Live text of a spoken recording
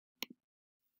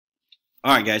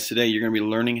Alright guys, today you're going to be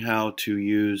learning how to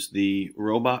use the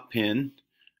robot pen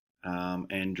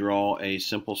and draw a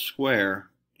simple square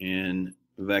in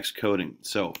Vex coding.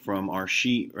 So from our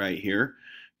sheet right here,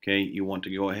 okay, you want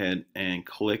to go ahead and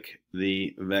click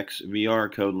the Vex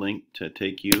VR code link to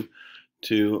take you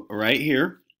to right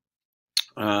here,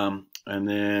 and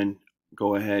then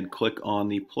go ahead click on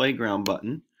the playground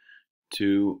button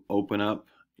to open up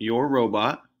your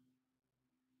robot.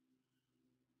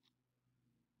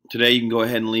 Today you can go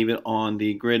ahead and leave it on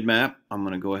the grid map. I'm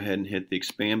going to go ahead and hit the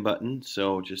expand button,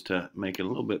 so just to make it a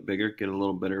little bit bigger, get a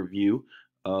little better view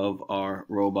of our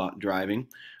robot driving.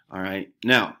 Alright,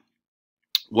 now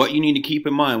what you need to keep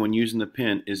in mind when using the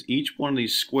pen is each one of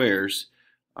these squares,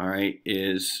 alright,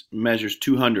 measures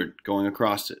 200 going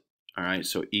across it. Alright,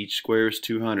 so each square is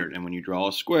 200, and when you draw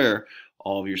a square,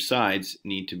 all of your sides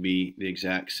need to be the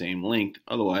exact same length,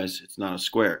 otherwise it's not a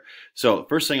square. So the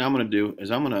first thing I'm going to do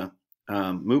is I'm going to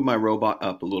move my robot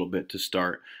up a little bit to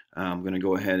start. I'm going to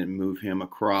go ahead and move him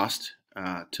across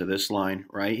to this line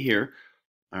right here.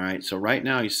 Alright, so right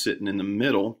now he's sitting in the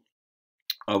middle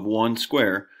of one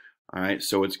square. Alright,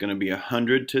 so it's going to be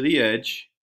 100 to the edge,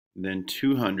 then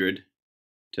 200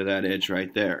 to that edge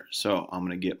right there. So I'm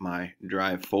going to get my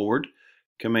drive forward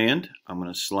command. I'm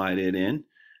going to slide it in,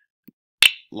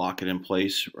 lock it in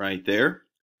place right there.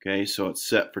 Okay, so it's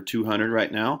set for 200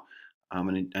 right now.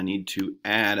 I need to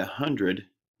add 100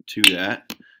 to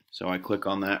that. So I click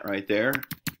on that right there,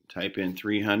 type in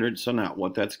 300. So now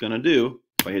what that's going to do,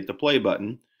 if I hit the play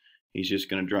button, he's just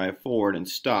going to drive forward and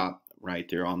stop right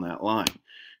there on that line.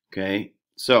 Okay,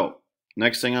 so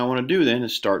next thing I want to do then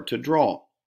is start to draw.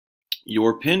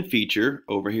 Your pen feature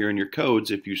over here in your codes,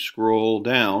 if you scroll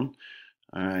down,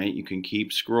 all right, you can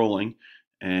keep scrolling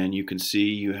and you can see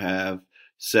you have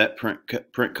set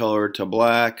print color to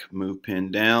black, move pen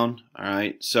down.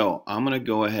 Alright, so I'm going to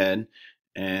go ahead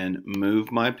and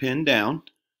move my pen down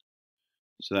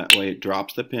so that way it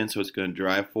drops the pen. So it's going to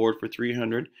drive forward for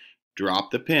 300, drop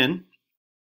the pen.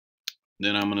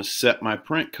 Then I'm going to set my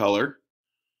print color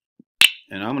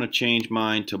and I'm going to change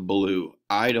mine to blue.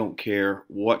 I don't care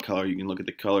what color. You can look at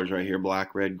the colors right here,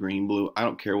 black, red, green, blue. I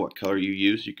don't care what color you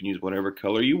use. You can use whatever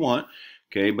color you want.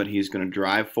 Okay, but he's going to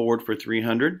drive forward for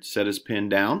 300, set his pen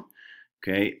down.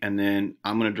 Okay, and then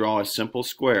I'm going to draw a simple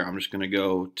square. I'm just going to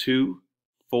go 2,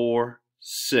 4,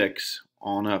 6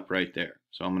 on up right there.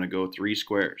 So I'm going to go 3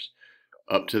 squares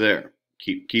up to there.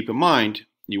 Keep in mind,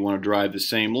 you want to drive the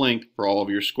same length for all of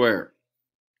your square.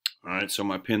 All right, so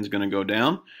my pen's going to go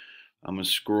down. I'm going to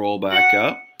scroll back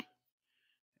up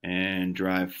and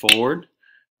drive forward.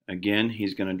 Again,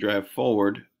 he's going to drive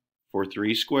forward for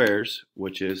 3 squares,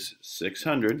 which is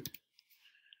 600.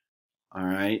 All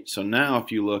right, so now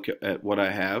if you look at what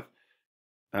I have,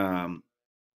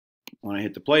 when I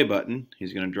hit the play button,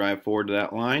 he's going to drive forward to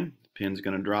that line. The pin's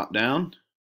going to drop down,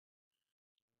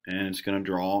 and it's going to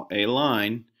draw a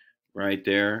line right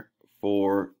there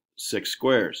for 6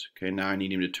 squares. Okay, now I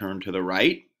need him to turn to the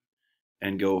right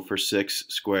and go for 6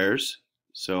 squares.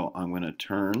 So I'm going to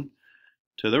turn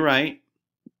to the right.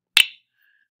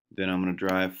 Then I'm going to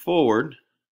drive forward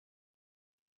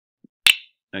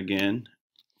again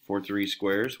for 3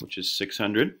 squares, which is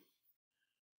 600.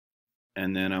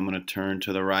 And then I'm going to turn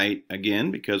to the right again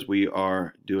because we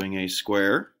are doing a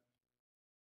square.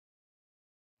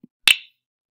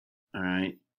 All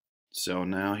right, so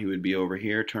now he would be over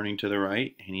here turning to the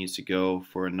right. He needs to go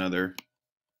for another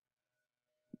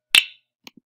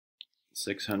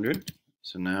 600.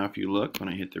 So now if you look, when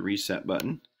I hit the reset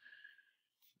button,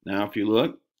 now if you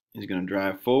look, he's going to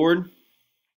drive forward,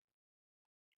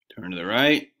 turn to the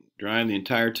right, drive the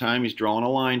entire time. He's drawing a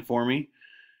line for me.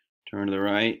 Turn to the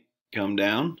right, come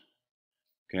down.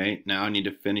 Okay, now I need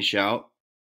to finish out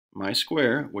my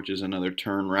square, which is another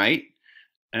turn right,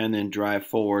 and then drive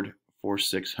forward for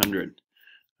 600.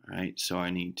 All right, so I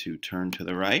need to turn to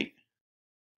the right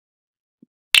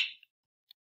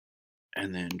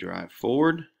and then drive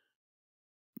forward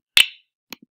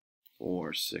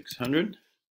for 600.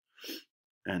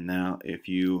 And now if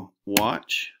you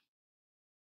watch,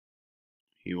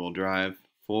 he will drive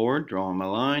forward, drawing my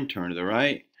line, turn to the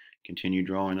right, continue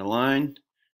drawing the line,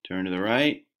 turn to the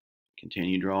right,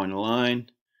 continue drawing the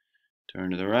line, turn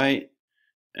to the right,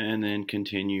 and then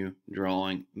continue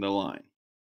drawing the line.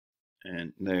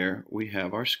 And there we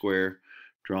have our square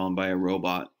drawn by a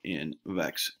robot in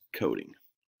Vex coding.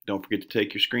 Don't forget to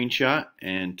take your screenshot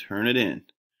and turn it in.